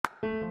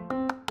Hi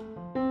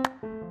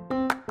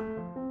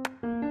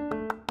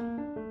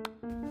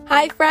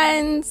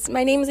friends,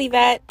 my name is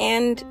Yvette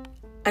and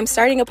I'm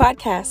starting a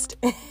podcast.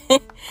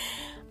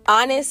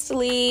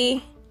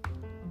 Honestly,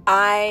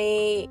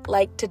 I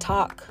like to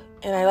talk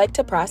and I like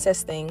to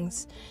process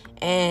things,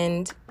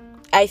 and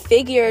I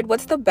figured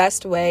what's the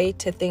best way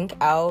to think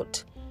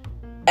out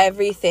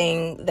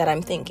everything that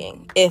I'm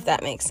thinking, if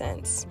that makes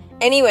sense.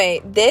 Anyway,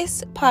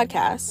 this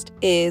podcast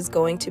is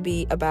going to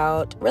be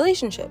about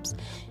relationships.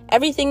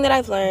 Everything that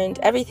I've learned,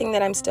 everything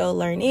that I'm still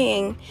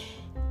learning,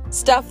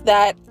 stuff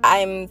that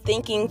I'm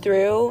thinking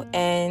through,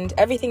 and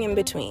everything in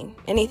between,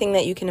 anything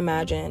that you can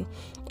imagine.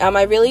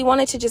 I really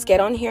wanted to just get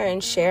on here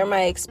and share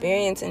my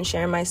experience and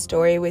share my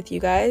story with you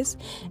guys.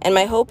 And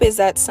my hope is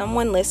that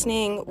someone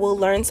listening will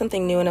learn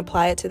something new and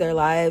apply it to their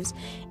lives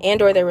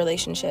and or their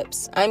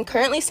relationships. I'm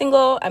currently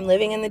single. I'm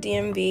living in the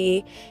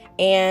DMV,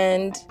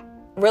 and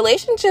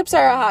relationships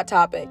are a hot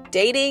topic.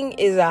 Dating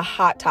is a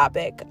hot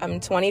topic.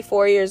 I'm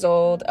 24 years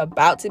old,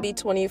 about to be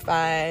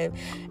 25.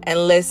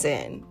 And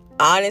listen,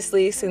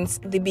 honestly, since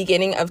the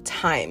beginning of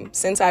time,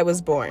 since I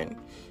was born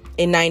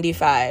in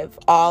 95,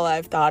 all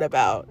I've thought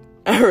about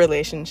are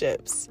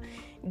relationships,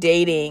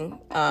 dating.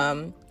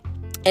 And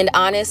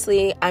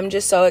honestly, I'm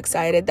just so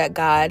excited that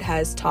God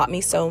has taught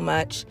me so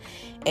much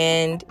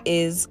and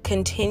is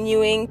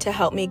continuing to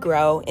help me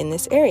grow in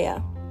this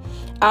area.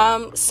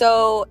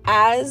 So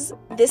as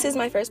this is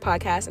my first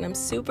podcast and I'm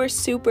super,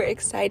 super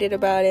excited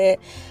about it,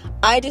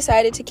 I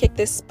decided to kick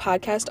this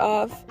podcast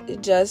off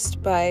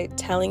just by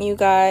telling you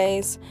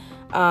guys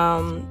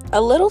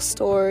a little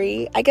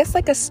story, I guess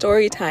like a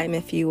story time,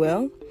 if you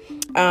will,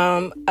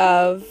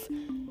 of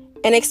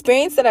an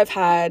experience that I've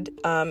had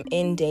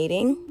in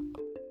dating.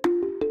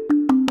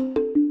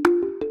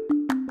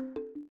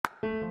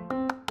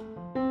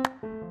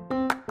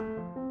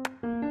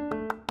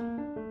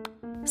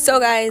 So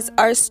guys,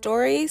 our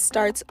story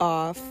starts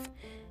off,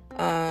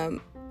 and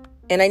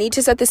I need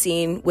to set the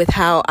scene with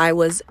how I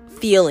was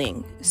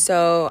feeling.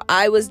 So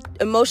I was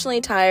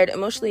emotionally tired,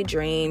 emotionally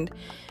drained,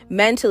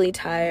 mentally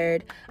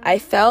tired. I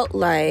felt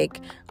like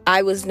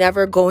I was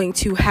never going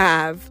to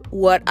have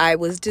what I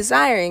was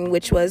desiring,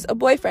 which was a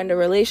boyfriend, a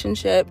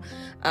relationship.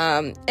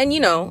 And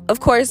of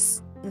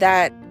course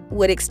that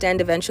would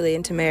extend eventually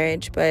into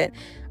marriage, but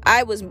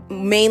I was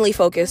mainly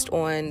focused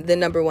on the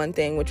number one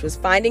thing, which was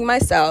finding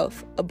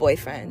myself a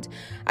boyfriend.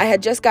 I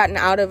had just gotten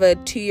out of a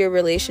 2-year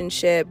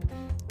relationship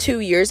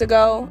 2 years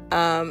ago,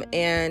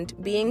 and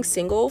being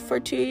single for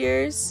 2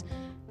 years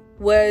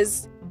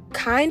was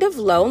kind of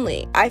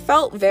lonely. I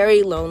felt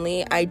very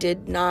lonely. I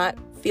did not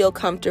feel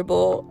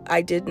comfortable.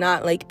 I did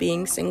not like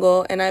being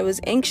single, and I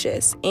was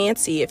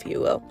antsy, if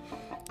you will.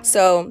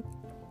 So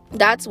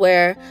that's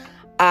where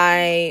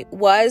I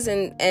was,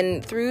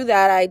 and through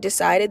that, I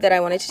decided that I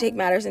wanted to take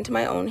matters into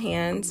my own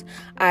hands.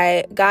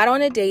 I got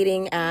on a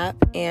dating app,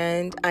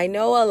 and I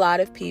know a lot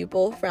of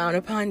people frown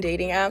upon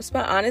dating apps,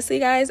 but honestly,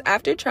 guys,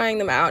 after trying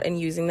them out and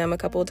using them a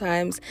couple of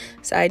times,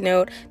 side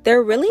note,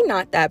 they're really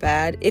not that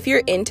bad if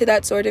you're into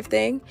that sort of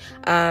thing.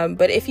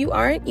 But if you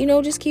aren't,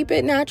 just keep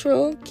it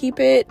natural, keep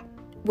it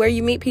where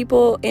you meet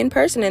people in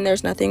person, and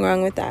there's nothing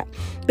wrong with that.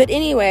 But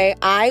anyway,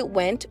 I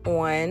went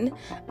on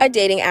a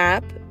dating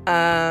app,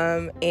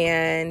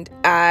 and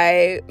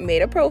I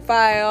made a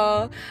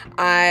profile.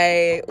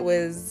 I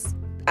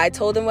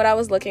told them what I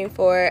was looking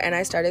for, and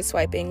I started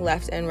swiping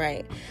left and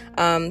right.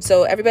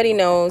 So everybody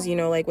knows,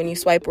 like when you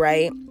swipe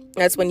right,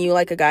 that's when you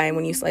like a guy, and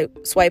when you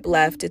swipe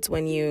left, it's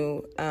when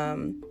you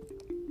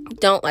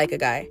don't like a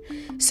guy.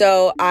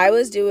 So I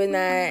was doing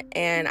that,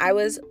 and I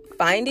was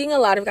finding a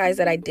lot of guys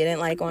that I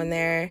didn't like on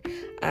there.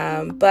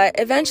 But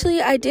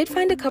eventually I did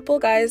find a couple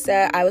guys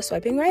that I was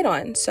swiping right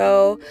on.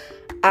 So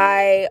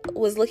I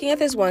was looking at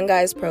this one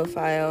guy's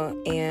profile,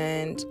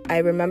 and I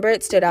remember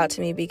it stood out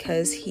to me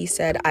because he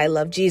said, "I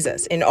love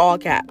Jesus," in all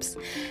caps.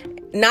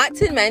 Not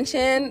to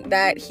mention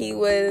that he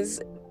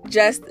was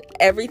just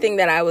everything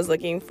that I was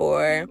looking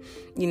for,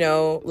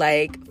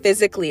 like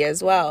physically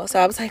as well. So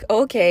I was like,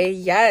 okay,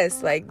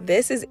 yes, like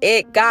this is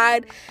it,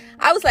 God.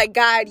 I was like,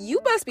 God,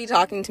 you must be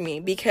talking to me,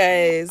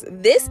 because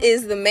this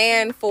is the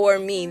man for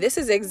me. This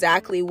is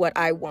exactly what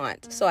I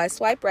want. So I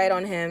swipe right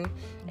on him,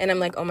 and I'm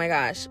like, oh my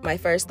gosh, my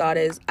first thought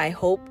is, I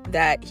hope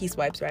that he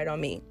swipes right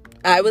on me.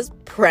 I was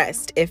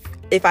pressed,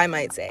 if I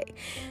might say.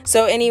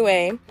 So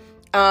anyway,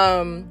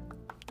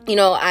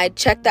 I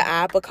checked the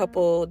app a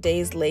couple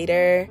days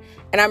later,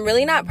 and I'm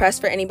really not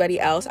pressed for anybody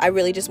else. I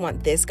really just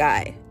want this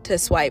guy to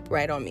swipe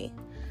right on me.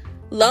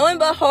 Lo and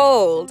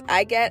behold,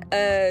 I get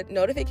a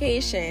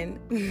notification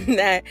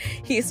that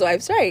he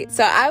swipes right.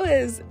 So I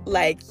was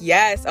like,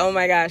 yes, oh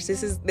my gosh,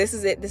 this is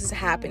it. This is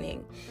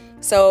happening.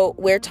 So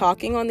we're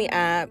talking on the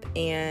app,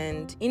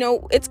 and,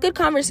 it's good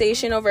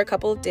conversation over a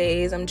couple of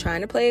days. I'm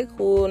trying to play it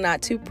cool,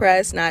 not too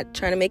pressed, not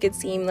trying to make it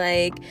seem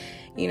like,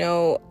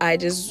 I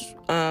just,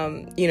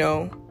 I'm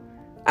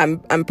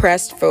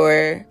pressed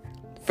for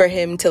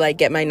him to like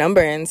get my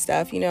number and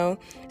stuff,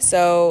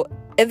 So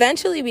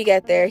eventually we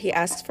get there. He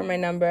asks for my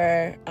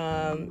number,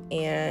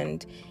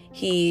 and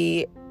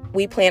we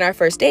plan our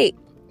first date.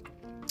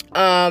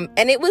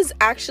 And it was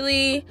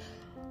actually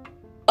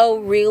a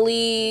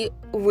really,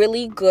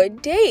 really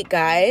good date,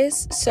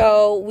 guys.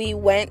 So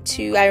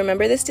I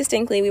remember this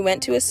distinctly, we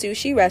went to a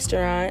sushi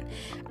restaurant,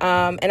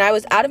 and I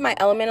was out of my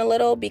element a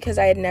little because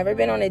I had never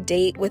been on a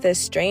date with a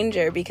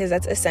stranger, because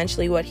that's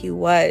essentially what he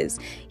was.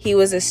 He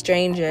was a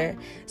stranger.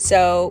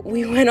 So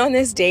we went on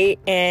this date,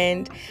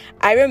 and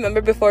I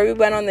remember before we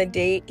went on the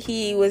date,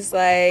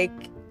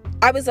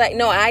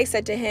 I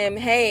said to him,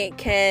 hey,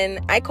 can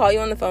I call you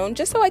on the phone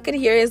just so I could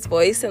hear his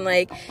voice and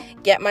like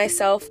get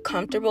myself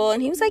comfortable?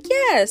 And he was like,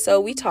 yeah. So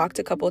we talked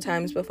a couple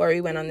times before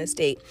we went on this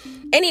date.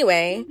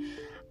 Anyway,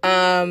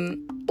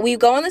 we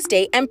go on this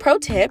date, and pro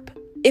tip,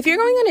 if you're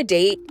going on a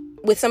date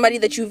with somebody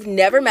that you've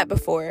never met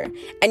before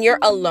and you're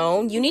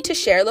alone, you need to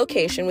share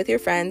location with your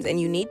friends, and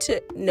you need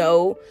to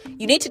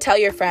tell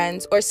your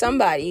friends, or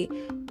somebody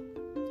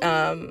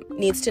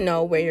needs to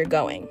know where you're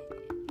going.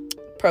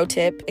 Pro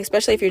tip,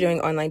 especially if you're doing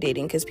online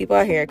dating, because people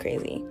out here are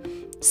crazy.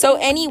 So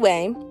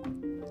anyway,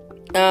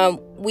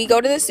 we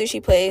go to the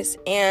sushi place,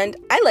 and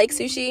I like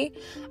sushi.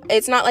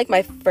 It's not like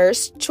my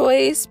first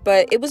choice,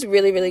 but it was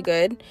really, really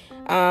good.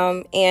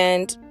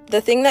 And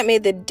the thing that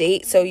made the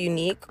date so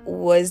unique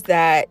was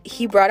that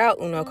he brought out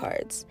Uno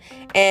cards.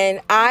 And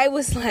I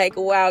was like,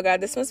 wow,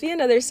 God, this must be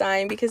another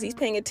sign, because he's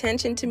paying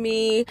attention to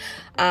me.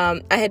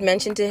 I had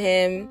mentioned to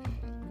him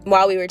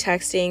while we were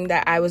texting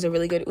that I was a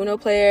really good Uno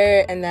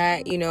player, and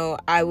that,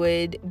 I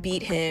would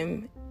beat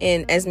him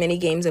in as many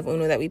games of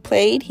Uno that we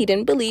played. He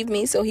didn't believe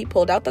me, so he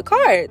pulled out the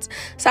cards.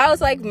 So I was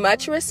like,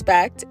 much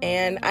respect,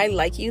 and I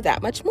like you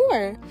that much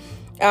more.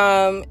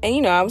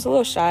 And I was a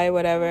little shy,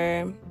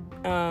 whatever,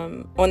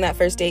 on that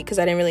first date, because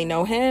I didn't really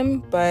know him,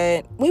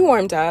 but we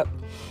warmed up.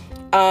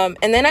 And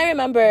then I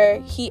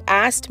remember he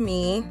asked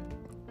me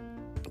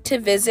to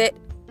visit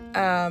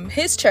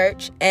his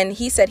church, and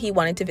he said he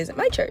wanted to visit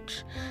my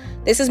church.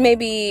 This is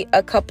maybe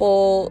a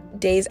couple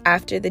days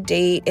after the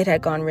date. It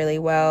had gone really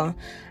well.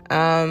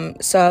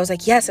 So I was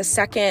like, yes, a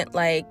second,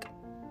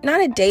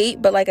 not a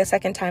date, but a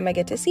second time I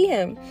get to see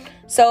him.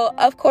 So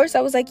of course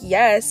I was like,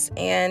 yes.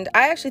 And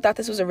I actually thought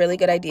this was a really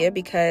good idea,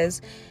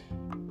 because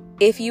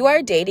if you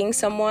are dating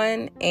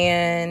someone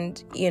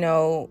and,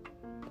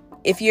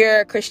 if you're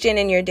a Christian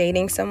and you're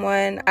dating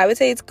someone, I would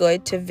say it's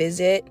good to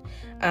visit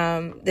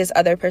this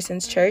other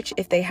person's church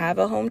if they have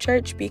a home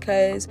church,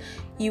 because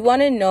you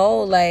want to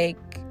know,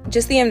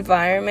 just the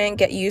environment,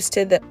 get used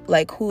to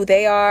who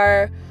they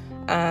are,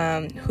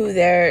 who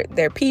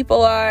their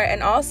people are,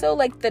 and also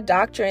the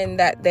doctrine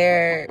that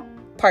they're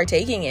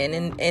partaking in,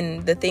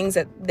 and the things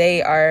that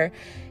they are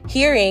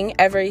hearing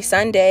every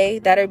Sunday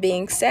that are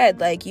being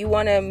said. You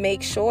want to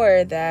make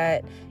sure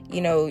that,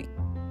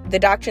 the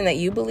doctrine that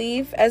you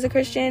believe as a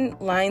Christian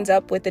lines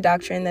up with the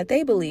doctrine that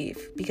they believe,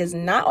 because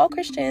not all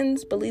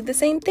Christians believe the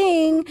same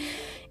thing.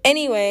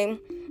 Anyway,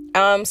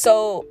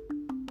 so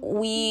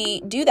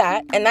we do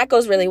that, and that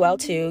goes really well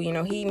too.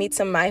 He meets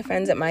some of my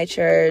friends at my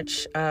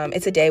church.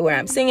 It's a day where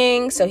I'm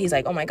singing, so he's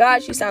like, oh my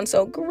gosh, you sound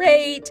so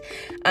great.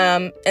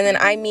 And then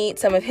I meet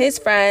some of his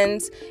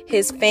friends,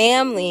 his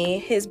family.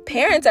 His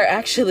parents are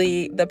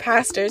actually the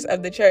pastors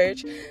of the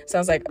church. So I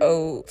was like,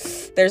 oh,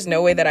 there's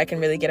no way that I can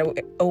really get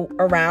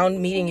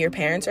around meeting your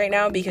parents right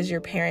now, because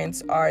your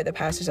parents are the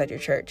pastors at your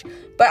church.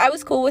 But I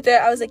was cool with it.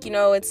 I was like,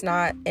 it's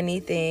not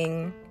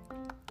anything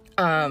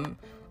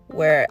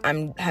where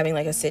I'm having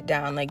a sit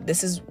down.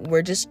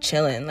 We're just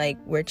chilling.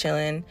 We're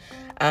chilling.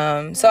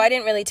 So I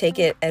didn't really take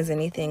it as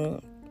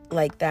anything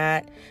like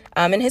that.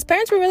 And his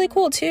parents were really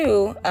cool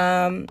too.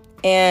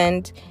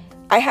 And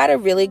I had a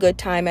really good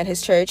time at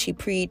his church. He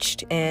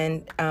preached,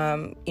 and,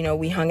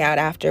 we hung out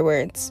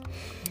afterwards.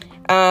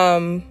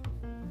 After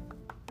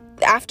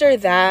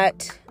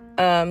that,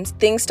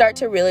 things start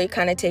to really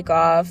kind of take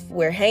off.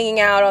 We're hanging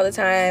out all the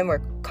time.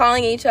 We're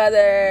calling each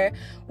other.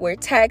 We're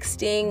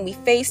texting. We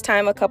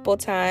FaceTime a couple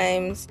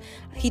times.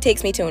 He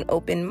takes me to an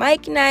open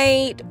mic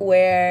night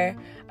where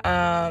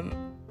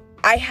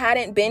I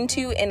hadn't been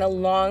to in a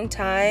long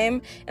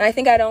time. And I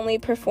think I'd only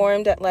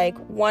performed at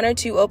 1 or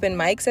 2 open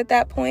mics at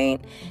that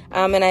point.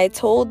 And I had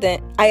told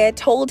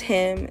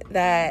him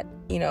that,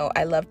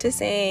 I love to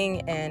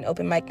sing and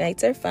open mic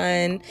nights are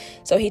fun.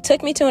 So he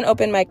took me to an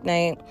open mic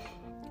night.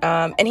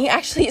 And he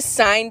actually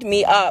signed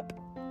me up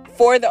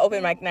for the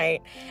open mic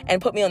night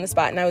and put me on the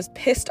spot. And I was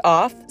pissed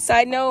off,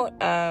 side note.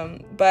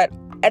 But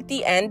at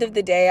the end of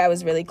the day, I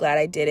was really glad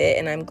I did it.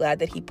 And I'm glad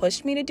that he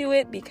pushed me to do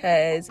it,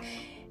 because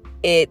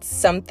it's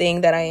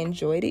something that I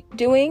enjoyed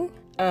doing.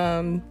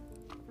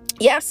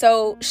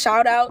 So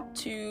shout out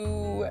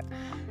to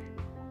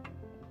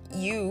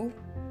you.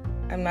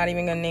 I'm not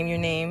even going to name your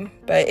name.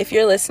 But if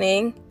you're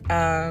listening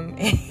and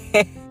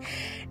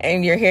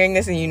you're hearing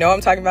this and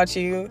I'm talking about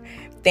you,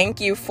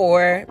 thank you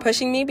for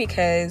pushing me,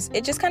 because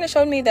it just kind of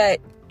showed me that,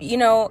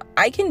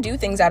 I can do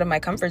things out of my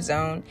comfort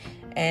zone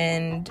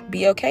and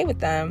be okay with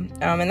them.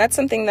 And that's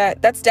something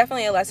that's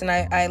definitely a lesson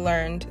I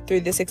learned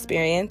through this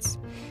experience.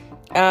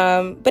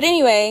 But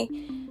anyway,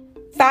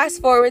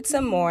 fast forward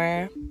some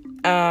more.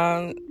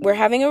 We're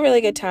having a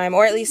really good time,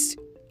 or at least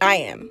I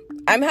am.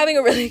 I'm having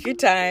a really good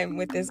time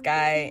with this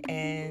guy,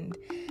 and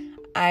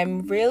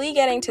I'm really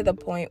getting to the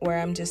point where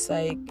I'm just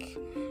like,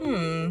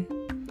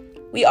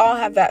 we all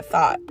have that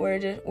thought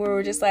where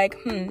we're just like,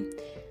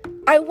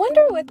 I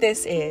wonder what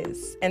this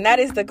is. And that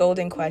is the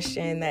golden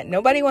question that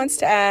nobody wants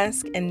to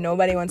ask and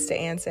nobody wants to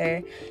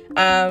answer.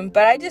 But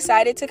I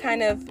decided to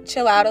kind of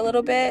chill out a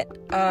little bit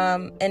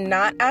and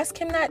not ask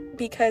him that,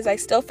 because I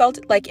still felt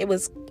like it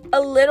was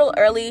a little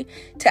early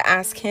to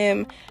ask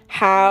him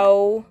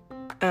how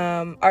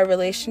our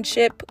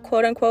relationship,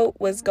 quote unquote,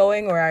 was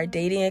going, or our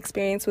dating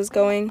experience was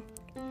going.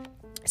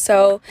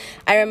 So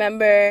I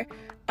remember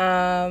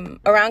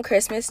around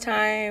Christmas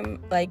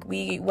time, like,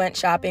 we went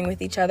shopping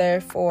with each other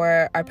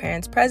for our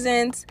parents'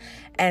 presents.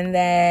 And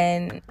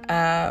then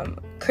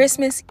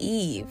Christmas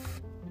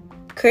Eve,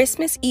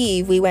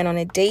 we went on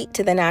a date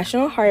to the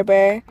National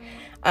Harbor.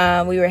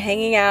 We were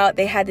hanging out.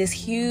 They had this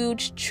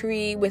huge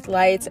tree with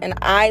lights, and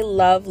I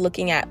love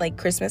looking at like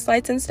Christmas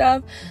lights and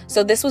stuff.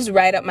 So this was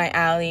right up my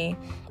alley.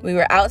 We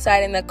were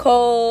outside in the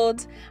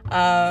cold,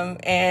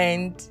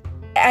 and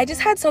I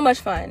just had so much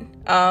fun.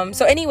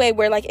 So anyway,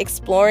 we're like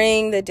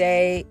exploring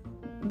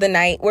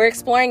we're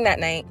exploring that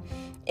night.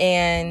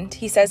 And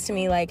he says to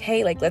me like,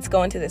 hey, like, let's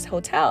go into this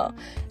hotel.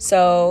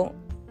 So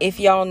if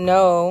y'all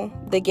know,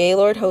 the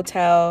Gaylord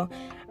Hotel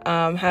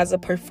has a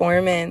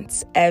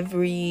performance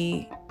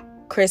every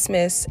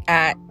Christmas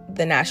at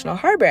the National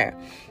Harbor.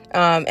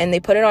 And they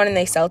put it on and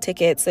they sell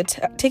tickets. The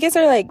tickets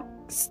are like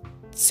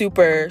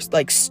super,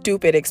 like,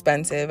 stupid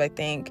expensive, I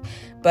think.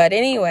 But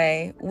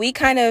anyway, we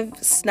kind of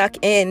snuck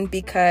in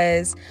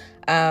because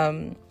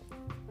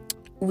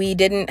we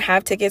didn't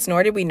have tickets,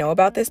 nor did we know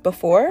about this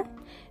before.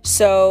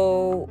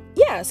 So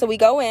yeah, so we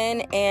go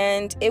in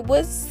and it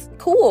was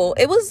cool.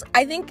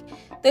 I think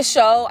the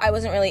show I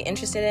wasn't really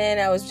interested in.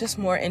 I was just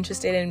more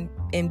interested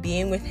in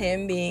being with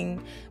him,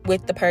 being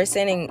with the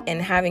person,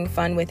 and having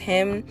fun with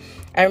him.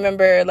 I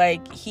remember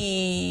like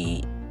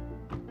they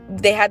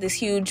had this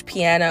huge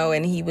piano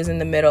and he was in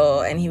the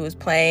middle and he was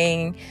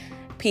playing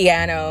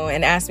piano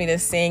and asked me to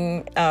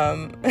sing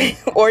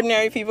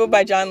Ordinary People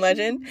by John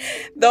Legend.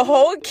 The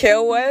whole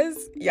kill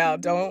was, y'all,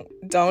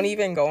 don't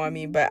even go on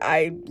me, but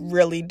I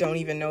really don't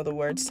even know the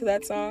words to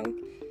that song.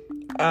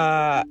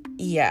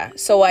 Yeah,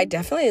 so I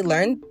definitely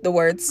learned the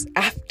words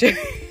after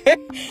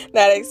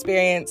that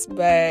experience,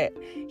 but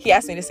he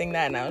asked me to sing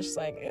that and I was just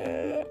like,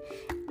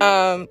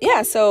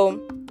 yeah, so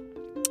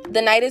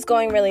the night is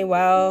going really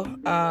well.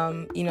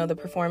 The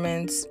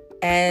performance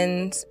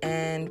ends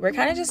and we're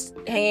kind of just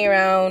hanging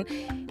around.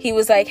 He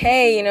was like,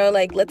 hey,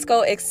 like, let's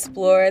go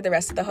explore the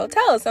rest of the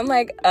hotel. So I'm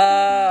like,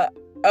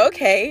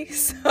 okay.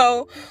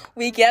 So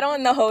we get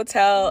on the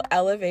hotel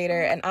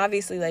elevator, and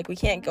obviously, like, we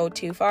can't go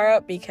too far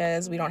up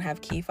because we don't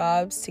have key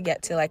fobs to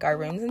get to like our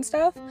rooms and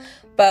stuff.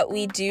 But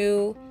we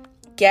do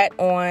get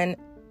on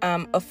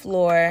a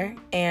floor,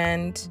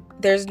 and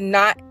there's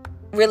not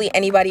really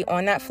anybody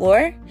on that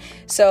floor.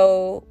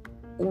 So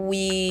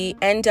we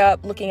end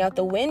up looking out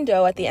the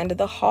window at the end of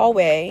the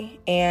hallway,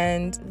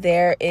 and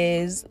there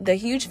is the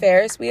huge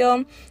Ferris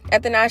wheel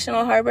at the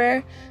National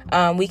Harbor.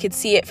 We could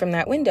see it from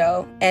that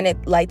window, and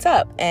it lights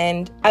up.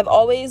 And I've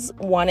always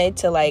wanted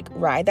to like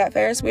ride that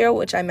Ferris wheel,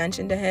 which I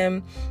mentioned to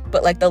him,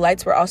 but like the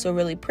lights were also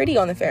really pretty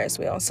on the Ferris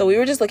wheel. So we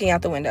were just looking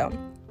out the window.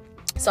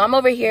 So I'm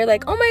over here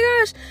like, oh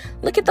my gosh,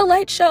 look at the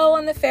light show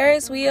on the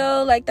Ferris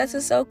wheel. Like, this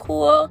is so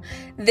cool.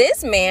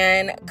 This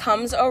man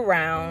comes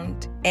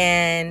around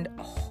and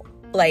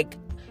like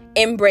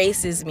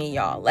embraces me,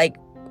 y'all, like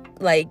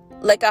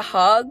a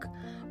hug,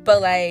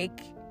 but like,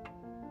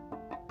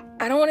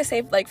 I don't want to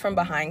say like from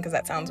behind because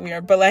that sounds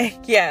weird, but like,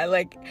 yeah,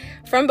 like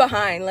from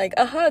behind, like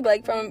a hug,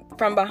 like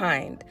from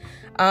behind.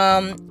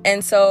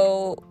 And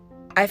so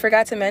I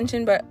forgot to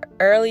mention, but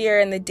earlier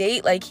in the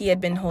date, like, he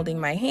had been holding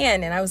my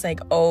hand, and I was like,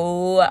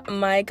 oh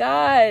my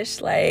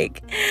gosh,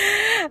 like,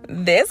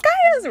 this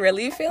guy is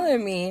really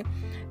feeling me.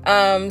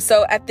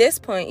 So at this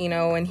point,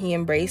 when he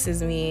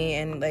embraces me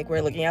and like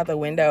we're looking out the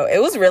window, it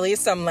was really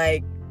some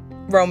like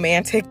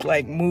romantic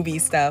like movie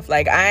stuff.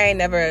 Like, I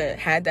never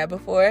had that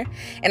before,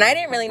 and I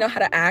didn't really know how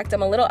to act.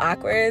 I'm a little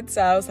awkward,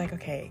 so I was like,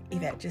 okay,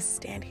 Yvette, just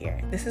stand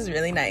here. This is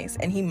really nice,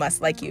 and he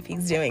must like you if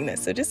he's doing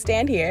this. So just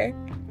stand here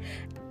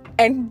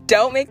and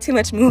don't make too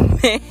much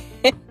movement.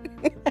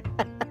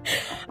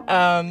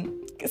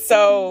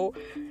 So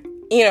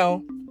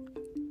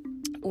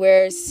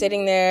we're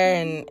sitting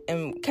there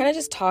and kind of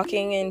just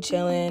talking and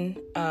chilling.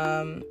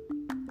 And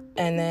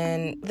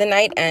then the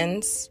night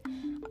ends.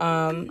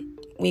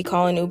 We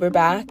call an Uber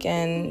back,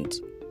 and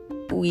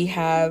we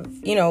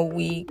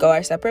go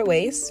our separate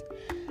ways.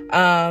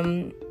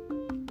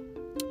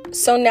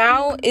 So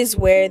now is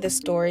where the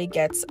story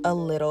gets a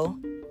little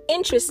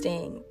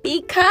interesting,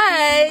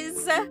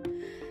 because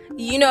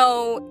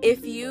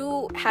if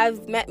you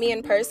have met me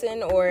in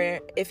person,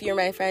 or if you're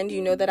my friend,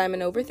 you know that I'm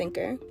an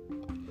overthinker.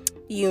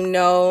 You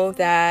know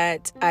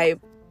that I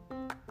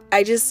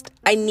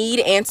need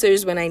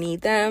answers when I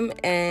need them.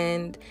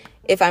 And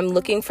if I'm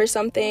looking for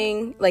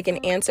something, like an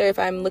answer, if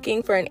I'm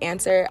looking for an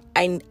answer,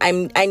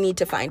 I need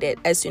to find it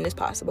as soon as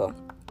possible.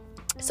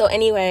 So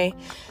anyway,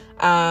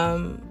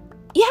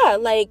 yeah,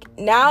 like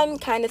now I'm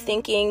kind of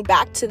thinking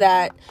back to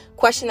that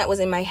question that was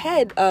in my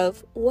head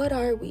of what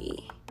are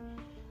we?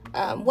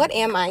 What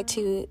am I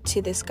to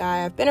this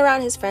guy? I've been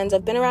around his friends.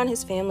 I've been around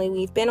his family.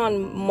 We've been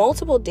on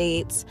multiple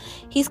dates.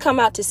 He's come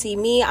out to see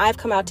me. I've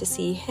come out to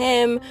see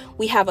him.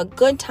 We have a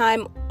good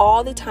time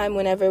all the time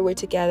whenever we're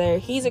together.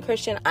 He's a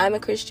Christian. I'm a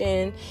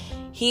Christian.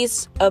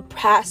 He's a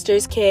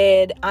pastor's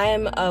kid. I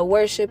am a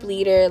worship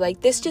leader. Like,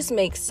 this just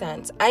makes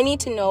sense. I need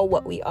to know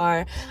what we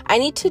are. I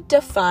need to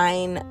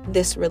define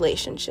this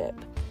relationship.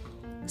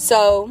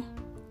 So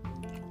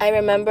I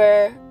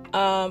remember,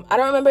 I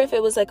don't remember if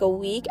it was like a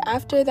week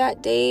after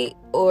that date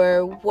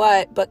or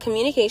what, but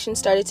communication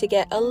started to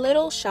get a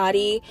little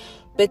shoddy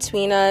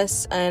between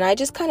us. And I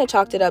just kind of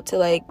chalked it up to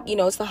like,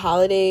 it's the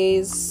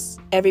holidays.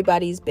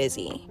 Everybody's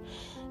busy.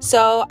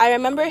 So I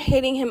remember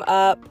hitting him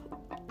up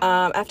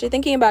after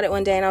thinking about it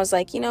one day, and I was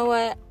like, you know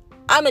what?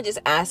 I'm going to just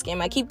ask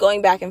him. I keep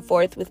going back and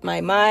forth with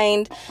my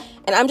mind,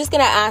 and I'm just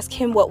going to ask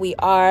him what we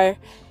are.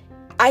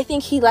 I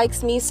think he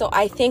likes me, so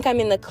I think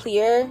I'm in the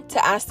clear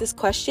to ask this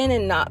question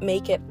and not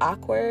make it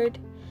awkward.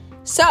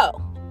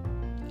 So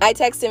I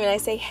text him and I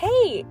say,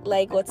 hey,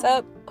 like, what's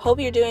up?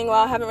 Hope you're doing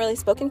well. I haven't really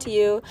spoken to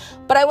you,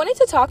 but I wanted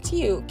to talk to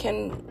you.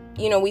 Can,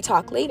 we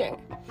talk later?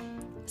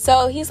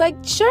 So he's like,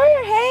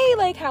 sure. Hey,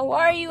 like, how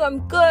are you? I'm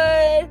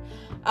good.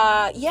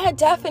 Yeah,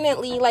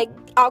 definitely. Like,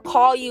 I'll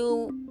call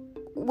you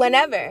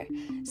whenever.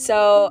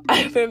 So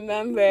I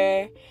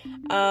remember,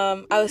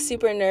 I was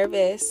super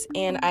nervous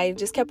and I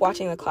just kept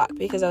watching the clock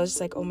because I was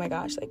just like, oh my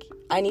gosh, like,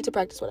 I need to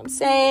practice what I'm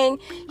saying.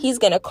 He's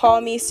gonna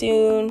call me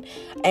soon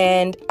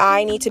and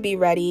I need to be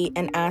ready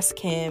and ask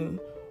him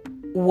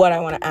what I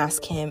want to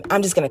ask him.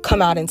 I'm just gonna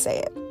come out and say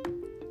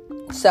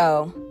it.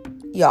 So,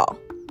 y'all,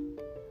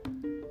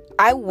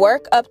 I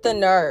work up the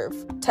nerve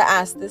to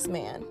ask this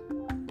man.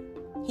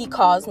 He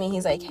calls me.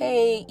 He's like,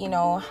 hey,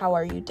 how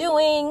are you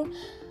doing?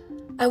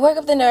 I work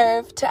up the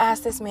nerve to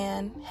ask this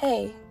man,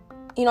 hey,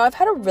 I've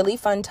had a really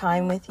fun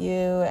time with you,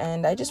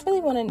 and I just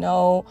really want to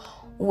know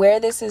where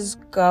this is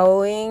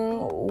going,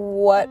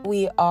 what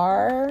we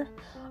are.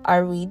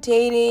 Are we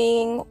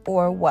dating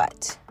or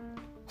what?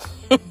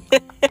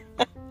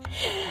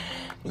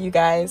 You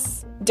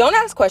guys, don't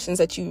ask questions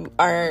that you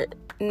are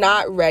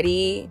not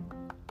ready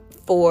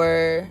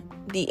for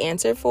the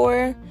answer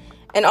for.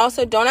 And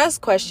also, don't ask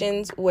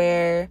questions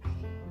where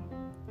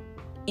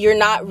you're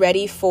not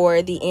ready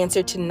for the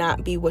answer to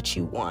not be what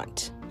you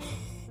want.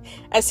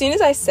 As soon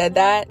as I said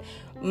that,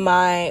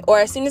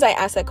 as soon as I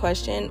asked that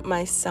question,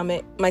 my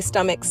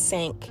stomach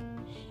sank.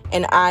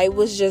 And I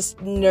was just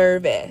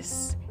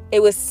nervous.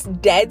 It was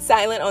dead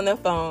silent on the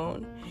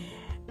phone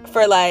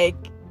for like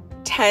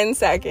 10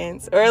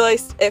 seconds. Or at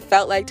least it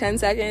felt like 10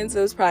 seconds.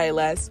 It was probably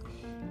less.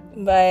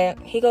 But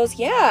he goes,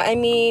 yeah, I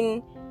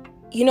mean,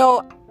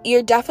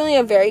 you're definitely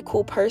a very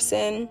cool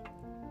person.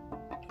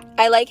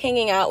 I like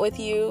hanging out with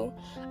you.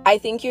 I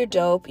think you're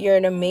dope. You're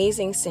an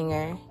amazing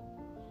singer.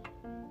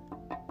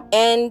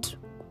 And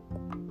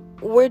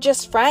we're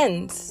just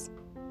friends.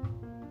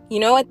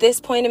 At this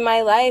point in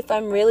my life,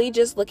 I'm really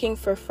just looking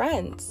for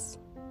friends.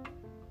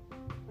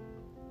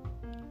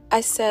 I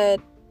said,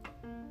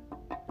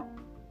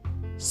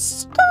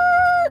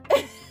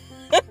 skirt.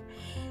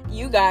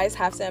 You guys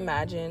have to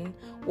imagine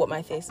what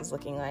my face is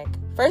looking like.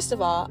 First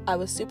of all, I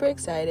was super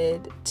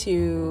excited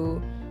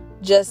to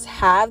just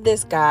have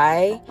this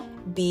guy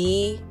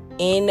be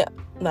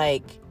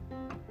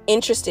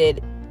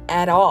interested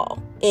at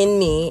all in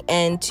me,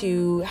 and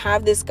to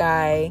have this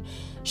guy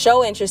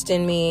show interest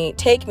in me,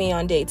 take me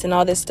on dates and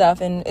all this stuff.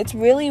 And it's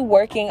really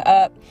working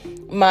up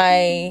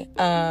my,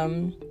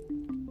 my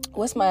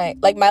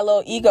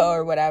little ego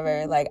or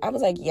whatever. Like, I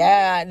was like,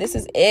 yeah, this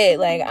is it.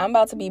 Like, I'm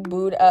about to be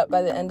booed up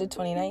by the end of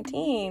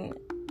 2019.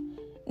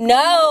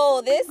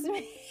 No, this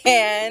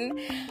man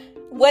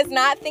was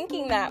not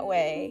thinking that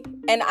way.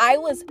 And I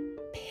was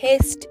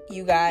pissed,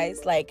 you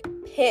guys, like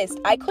pissed.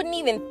 I couldn't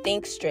even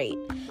think straight.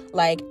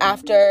 Like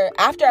after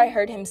I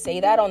heard him say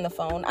that on the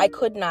phone, I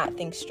could not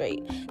think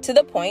straight, to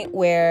the point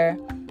where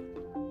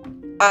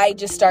I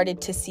just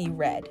started to see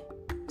red.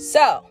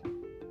 So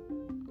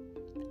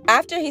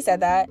after he said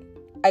that,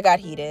 I got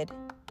heated.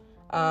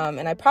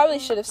 And I probably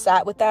should have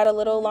sat with that a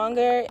little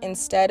longer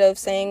instead of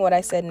saying what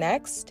I said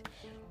next.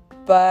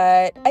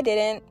 But I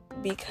didn't,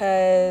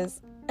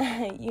 because,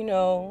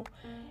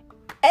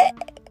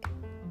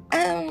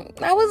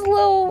 that was a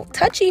little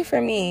touchy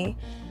for me.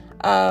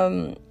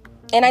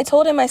 And I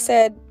told him, I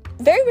said,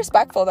 very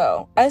respectful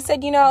though, I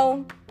said, we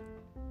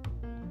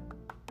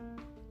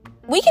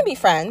can be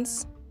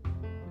friends,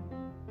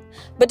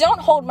 but don't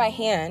hold my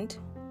hand,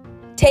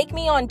 take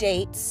me on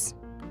dates,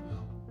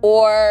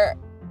 or,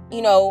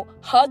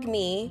 hug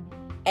me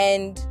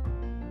and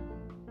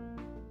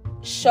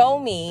show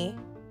me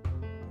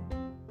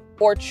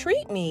or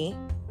treat me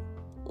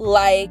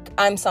like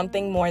I'm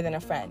something more than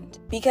a friend,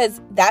 because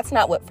that's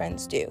not what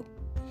friends do.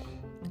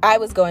 I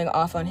was going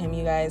off on him,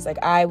 you guys.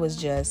 Like, I was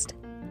just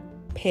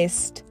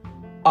pissed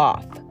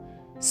off.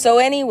 So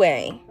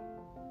anyway,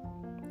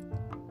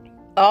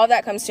 all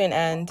that comes to an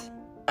end.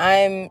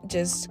 I'm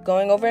just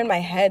going over in my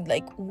head,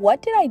 like,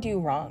 what did I do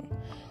wrong?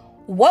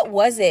 what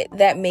was it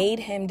that made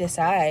him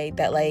decide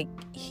that, like,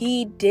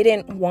 he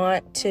didn't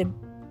want to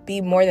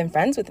be more than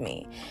friends with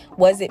me?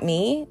 Was it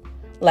me?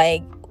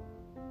 Like,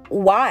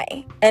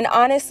 why? And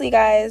honestly,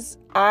 guys,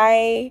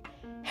 I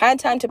had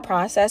time to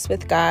process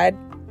with God.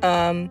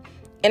 And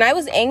I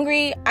was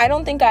angry. I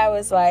don't think I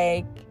was,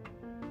 like,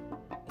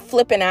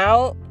 flipping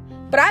out,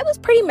 but I was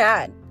pretty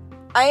mad.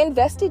 I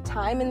invested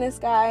time in this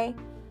guy.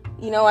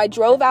 I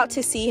drove out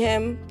to see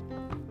him.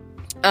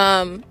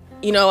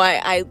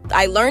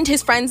 I learned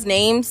his friends'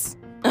 names.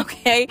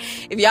 Okay,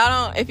 if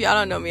y'all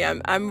don't know me,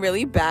 I'm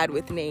really bad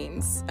with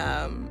names.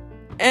 And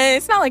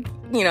it's not like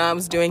I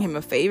was doing him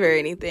a favor or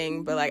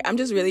anything, but like I'm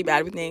just really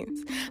bad with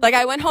names. Like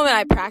I went home and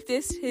I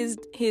practiced his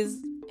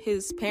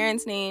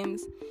parents'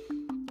 names,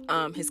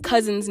 his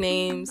cousins'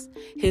 names,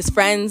 his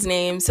friends'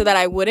 names, so that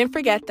I wouldn't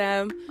forget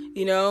them.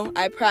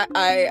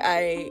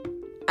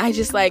 I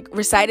just like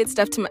recited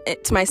stuff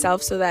to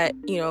myself so that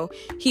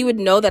he would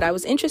know that I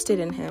was interested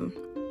in him.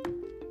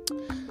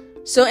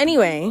 So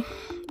anyway,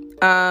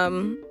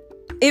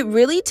 it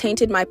really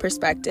tainted my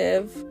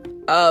perspective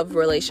of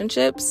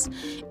relationships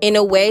in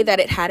a way that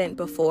it hadn't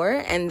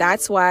before. And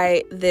that's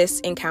why this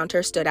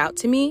encounter stood out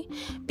to me,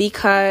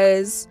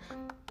 because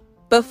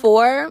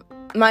before,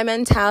 my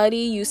mentality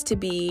used to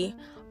be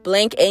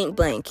blank ain't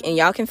blank, and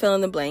y'all can fill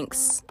in the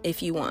blanks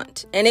if you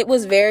want. And I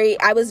was very,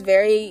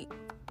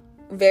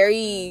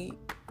 very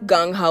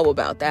gung-ho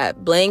about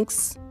that.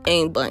 Blanks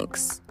ain't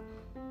blanks.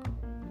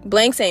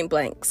 Blanks ain't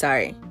blank,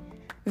 sorry.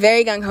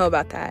 Very gung-ho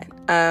about that.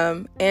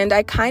 And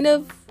I kind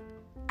of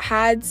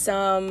had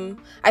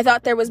I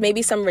thought there was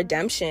maybe some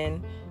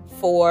redemption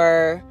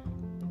for,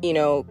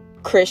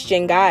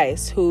 Christian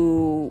guys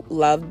who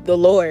loved the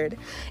Lord.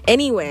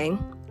 Anyway,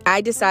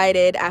 I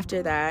decided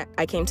after that,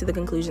 I came to the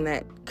conclusion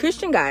that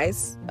Christian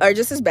guys are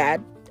just as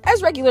bad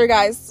as regular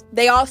guys.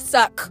 They all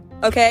suck,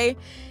 okay?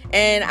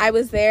 And I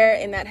was there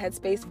in that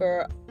headspace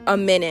for a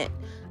minute.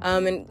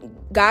 And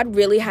God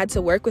really had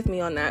to work with me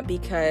on that,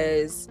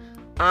 because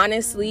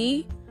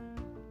honestly,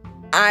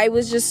 I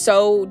was just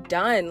so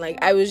done.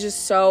 Like, I was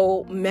just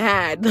so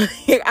mad.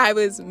 Like, I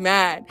was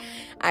mad.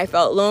 I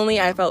felt lonely.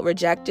 I felt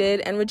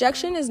rejected. And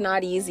rejection is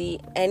not easy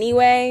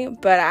anyway,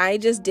 but I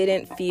just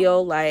didn't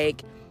feel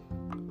like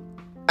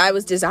I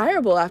was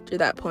desirable after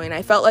that point.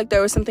 I felt like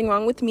there was something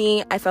wrong with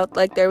me. I felt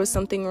like there was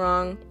something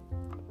wrong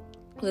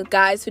with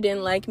guys who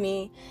didn't like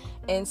me.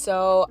 And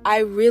so I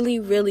really,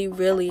 really,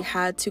 really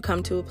had to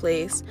come to a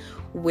place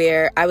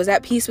where I was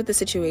at peace with the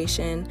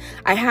situation.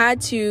 I had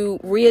to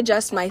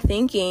readjust my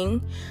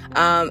thinking.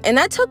 And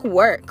that took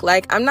work.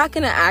 Like, I'm not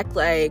going to act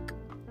like,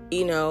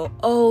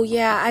 oh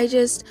yeah,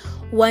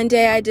 one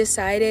day I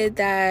decided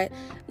that,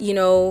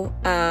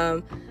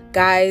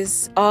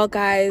 all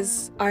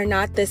guys are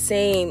not the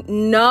same.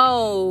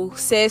 No,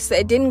 sis,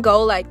 it didn't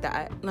go like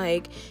that.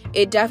 Like,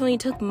 it definitely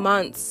took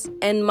months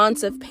and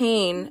months of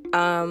pain,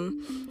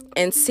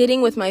 and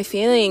sitting with my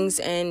feelings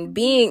and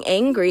being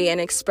angry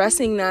and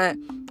expressing that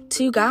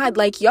to God.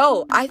 Like,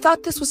 yo, I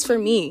thought this was for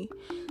me.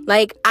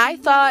 Like, I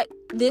thought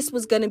this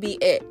was gonna be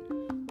it.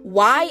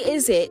 Why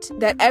is it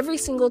that every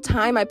single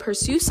time I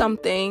pursue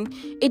something,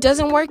 it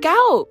doesn't work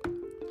out?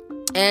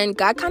 And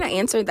God kind of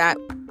answered that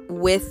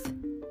with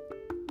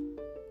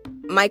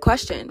my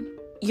question.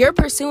 You're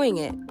pursuing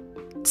it.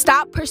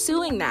 Stop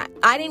pursuing that.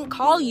 I didn't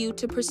call you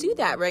to pursue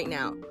that right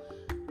now.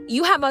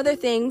 You have other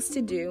things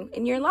to do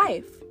in your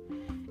life.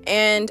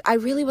 And I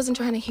really wasn't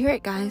trying to hear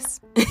it, guys,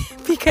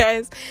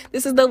 because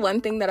this is the one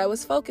thing that I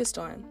was focused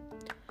on.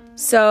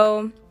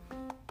 So,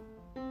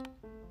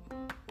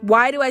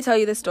 why do I tell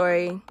you this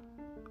story?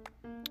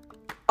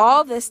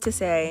 All this to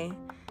say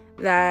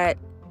that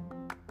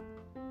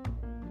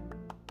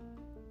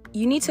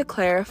you need to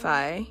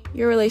clarify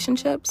your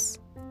relationships.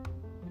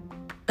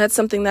 That's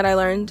something that I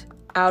learned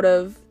out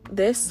of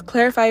this.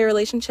 Clarify your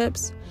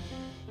relationships.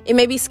 It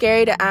may be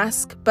scary to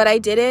ask, but I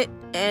did it,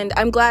 and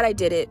I'm glad I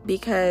did it,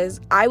 because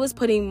I was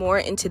putting more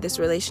into this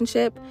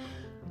relationship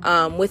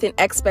with an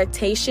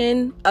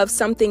expectation of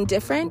something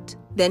different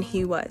than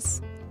he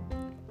was.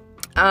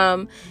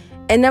 And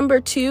number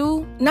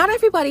two, not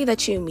everybody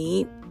that you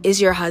meet is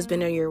your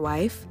husband or your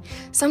wife.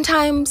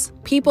 Sometimes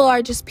people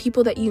are just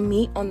people that you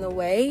meet on the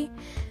way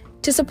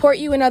to support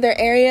you in other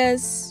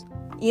areas.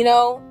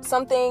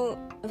 Something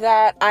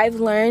that I've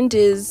learned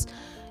is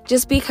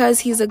just because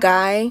he's a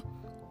guy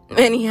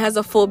and he has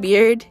a full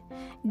beard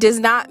does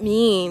not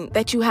mean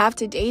that you have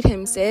to date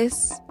him,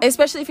 sis.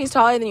 Especially if he's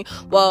taller than you.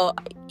 Well,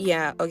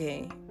 yeah,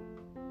 okay.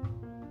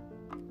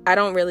 I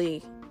don't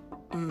really...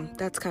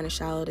 that's kind of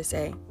shallow to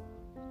say.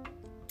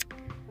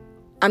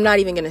 I'm not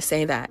even going to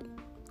say that.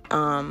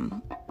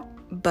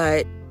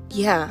 But,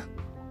 yeah.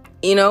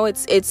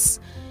 It's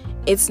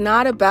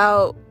not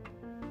about...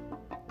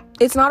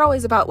 It's not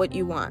always about what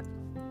you want.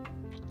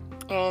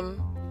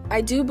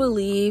 I do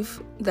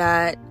believe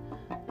that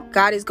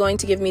God is going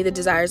to give me the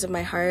desires of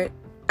my heart.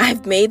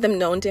 I've made them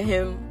known to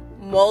him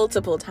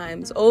multiple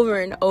times, over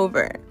and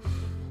over.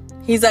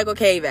 He's like,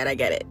 okay, Yvette, I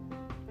get it.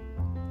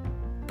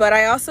 But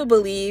I also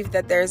believe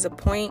that there's a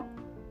point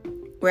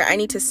where I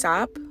need to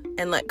stop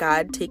and let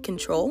God take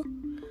control.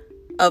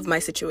 of my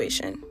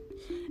situation.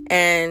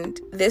 And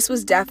this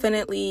was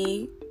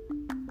definitely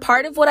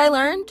part of what I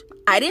learned.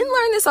 I didn't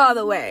learn this all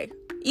the way.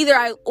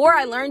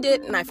 I learned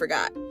it and I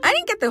forgot. I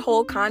didn't get the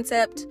whole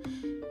concept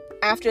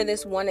after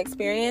this one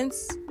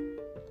experience,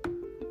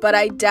 but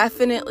I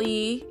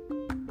definitely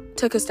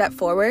took a step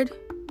forward,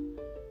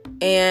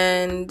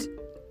 and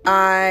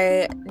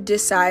I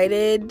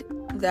decided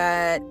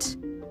that,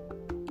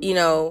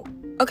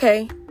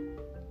 okay,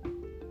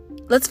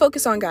 let's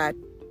focus on God.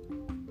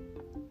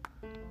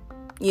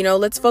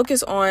 Let's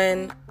focus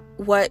on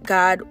what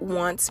God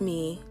wants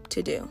me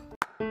to do.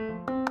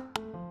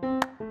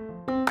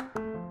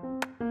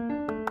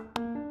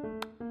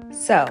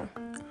 So,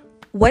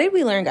 what did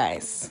we learn,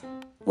 guys?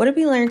 What did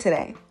we learn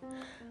today?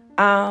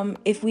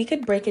 If we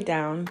could break it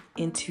down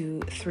into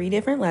 3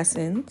 different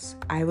lessons,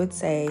 I would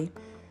say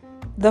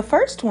the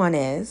first one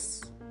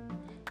is,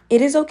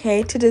 it is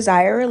okay to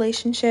desire a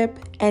relationship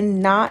and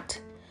not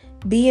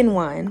be in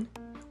one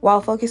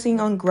while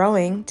focusing on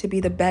growing to be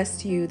the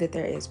best you that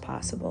there is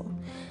possible.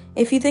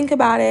 If you think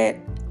about it,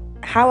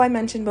 how I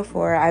mentioned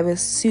before, I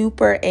was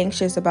super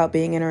anxious about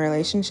being in a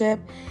relationship,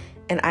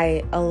 and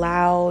I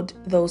allowed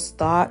those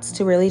thoughts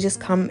to really just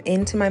come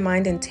into my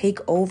mind and take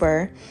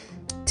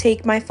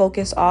my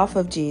focus off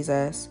of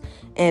Jesus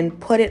and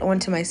put it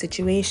onto my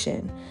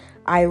situation.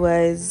 I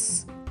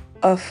was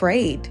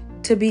afraid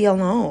to be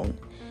alone,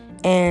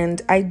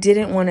 and I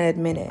didn't want to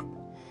admit it.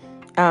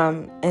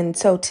 And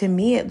so to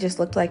me, it just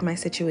looked like my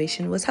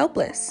situation was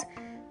helpless.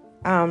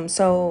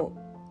 So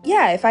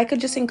yeah, if I could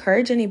just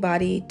encourage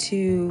anybody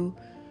to,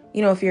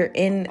 if you're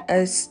in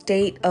a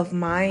state of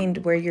mind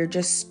where you're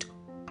just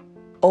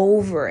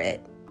over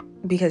it,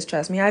 because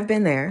trust me, I've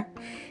been there.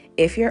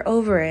 If you're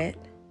over it,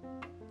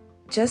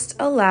 just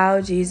allow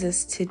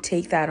Jesus to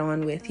take that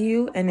on with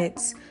you, and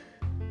it's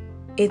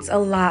a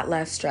lot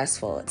less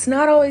stressful. It's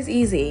not always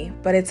easy,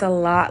 but it's a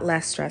lot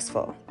less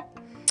stressful.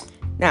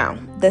 Now,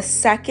 the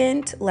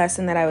second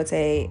lesson that I would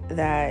say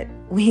that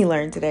we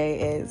learned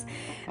today is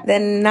that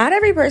not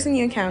every person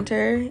you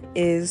encounter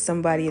is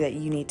somebody that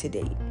you need to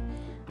date.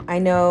 I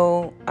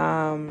know,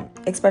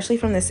 especially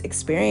from this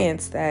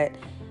experience, that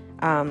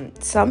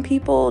some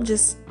people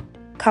just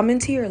come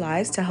into your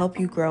lives to help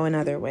you grow in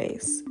other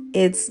ways.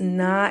 It's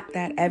not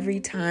that every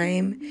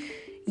time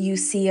you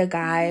see a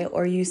guy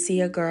or you see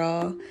a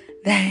girl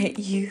that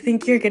you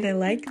think you're going to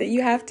like, that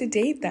you have to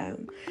date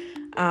them.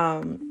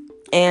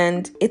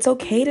 And it's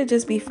okay to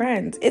just be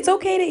friends. It's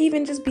okay to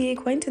even just be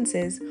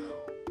acquaintances.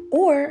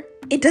 Or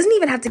it doesn't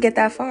even have to get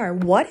that far.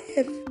 What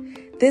if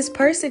this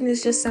person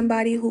is just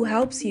somebody who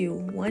helps you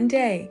one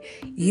day?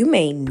 You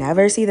may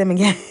never see them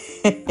again.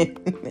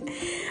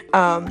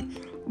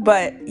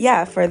 But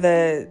yeah, for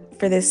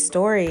this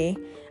story,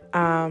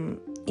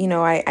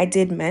 I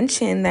did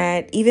mention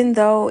that even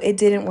though it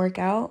didn't work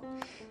out,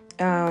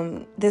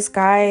 this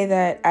guy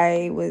that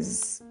I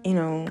was,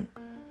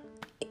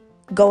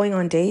 going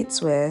on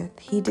dates with,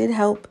 he did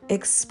help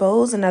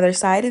expose another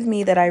side of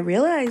me that I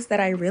realized that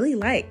I really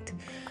liked.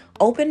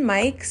 Open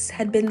mics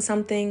had been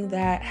something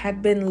that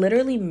had been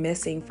literally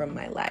missing from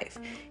my life.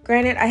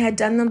 Granted, I had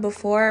done them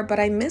before, but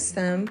I missed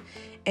them,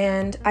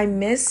 and I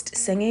missed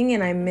singing,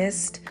 and I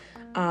missed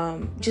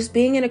just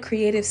being in a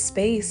creative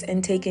space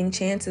and taking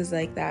chances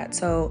like that.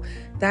 So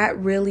that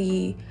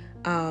really,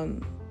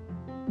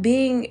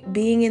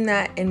 being in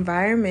that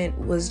environment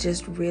was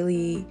just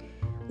really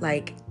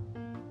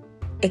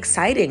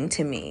exciting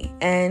to me,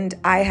 and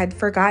I had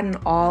forgotten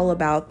all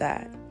about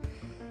that.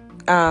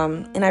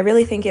 And I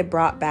really think it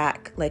brought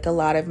back a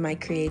lot of my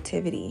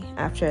creativity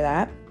after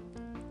that.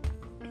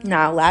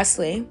 Now,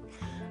 lastly,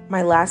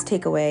 my last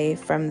takeaway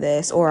from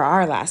this, or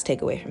our last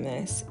takeaway from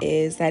this,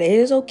 is that it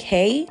is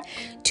okay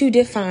to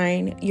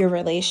define your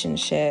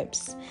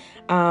relationships.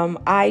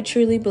 I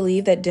truly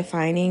believe that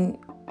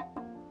defining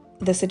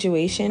the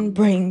situation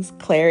brings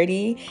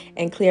clarity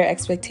and clear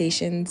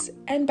expectations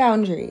and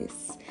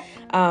boundaries.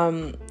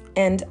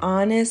 And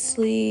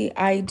honestly,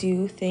 I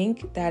do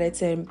think that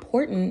it's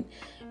important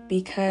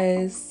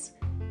because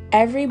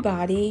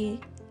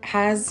everybody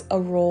has a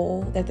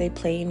role that they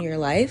play in your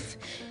life,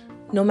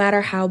 no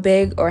matter how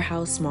big or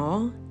how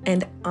small.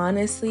 And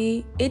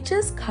honestly, it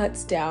just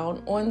cuts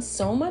down on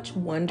so much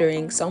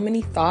wondering, so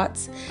many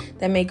thoughts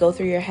that may go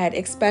through your head,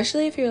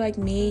 especially if you're like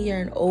me,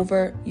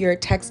 you're a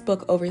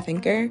textbook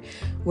overthinker,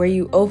 where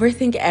you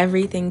overthink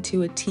everything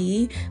to a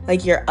T,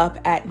 like you're up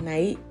at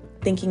night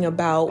thinking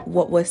about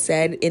what was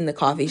said in the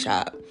coffee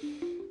shop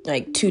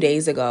 2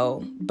 days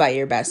ago by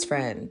your best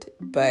friend,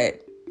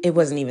 but it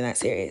wasn't even that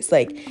serious.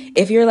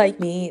 If you're like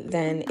me,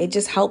 then it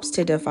just helps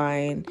to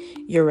define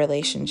your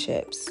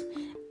relationships.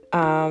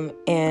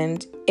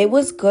 And it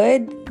was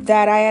good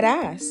that I had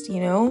asked,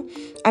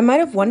 I might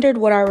have wondered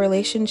what our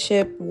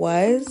relationship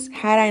was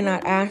had I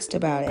not asked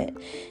about it.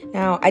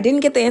 Now, I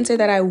didn't get the answer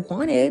that I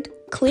wanted,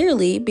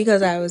 clearly,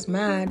 because I was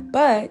mad,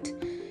 but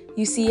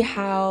you see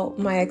how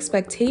my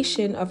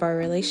expectation of our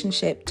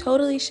relationship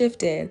totally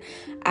shifted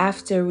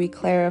after we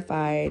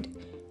clarified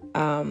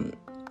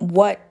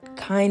what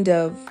kind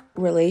of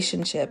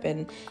relationship.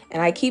 And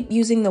I keep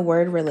using the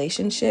word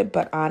relationship,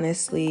 but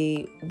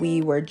honestly,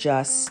 we were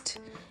just,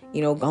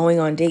 going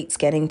on dates,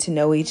 getting to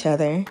know each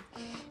other.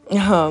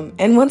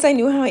 And once I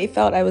knew how he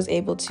felt, I was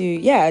able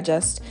to,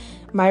 adjust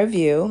my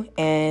view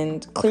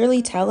and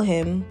clearly tell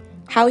him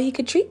how he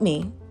could treat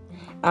me.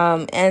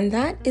 And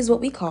that is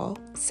what we call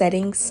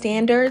setting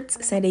standards,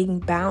 setting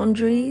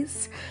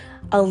boundaries,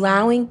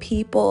 allowing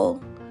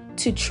people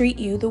to treat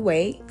you the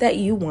way that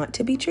you want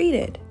to be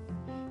treated.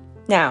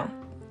 Now,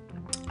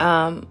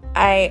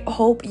 I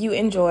hope you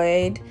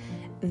enjoyed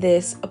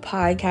this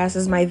podcast. This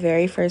is my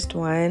very first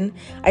one.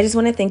 I just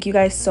want to thank you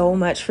guys so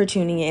much for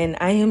tuning in.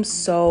 I am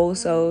so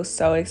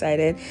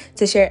excited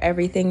to share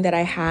everything that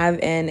I have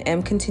and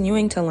am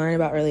continuing to learn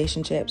about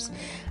relationships.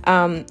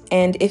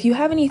 And if you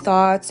have any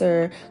thoughts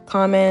or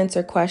comments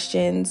or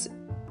questions,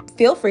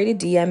 feel free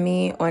to DM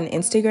me on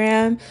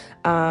Instagram.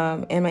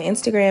 And my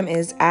Instagram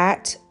is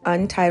at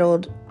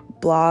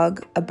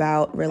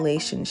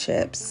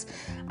 @UntitledBlogAboutRelationships.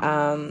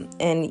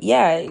 And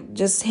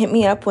just hit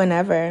me up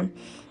whenever.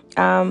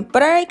 But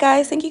all right,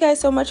 guys, thank you guys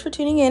so much for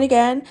tuning in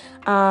again.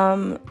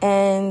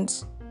 And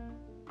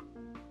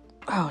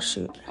oh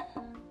shoot,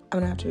 I'm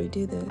gonna have to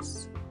redo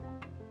this.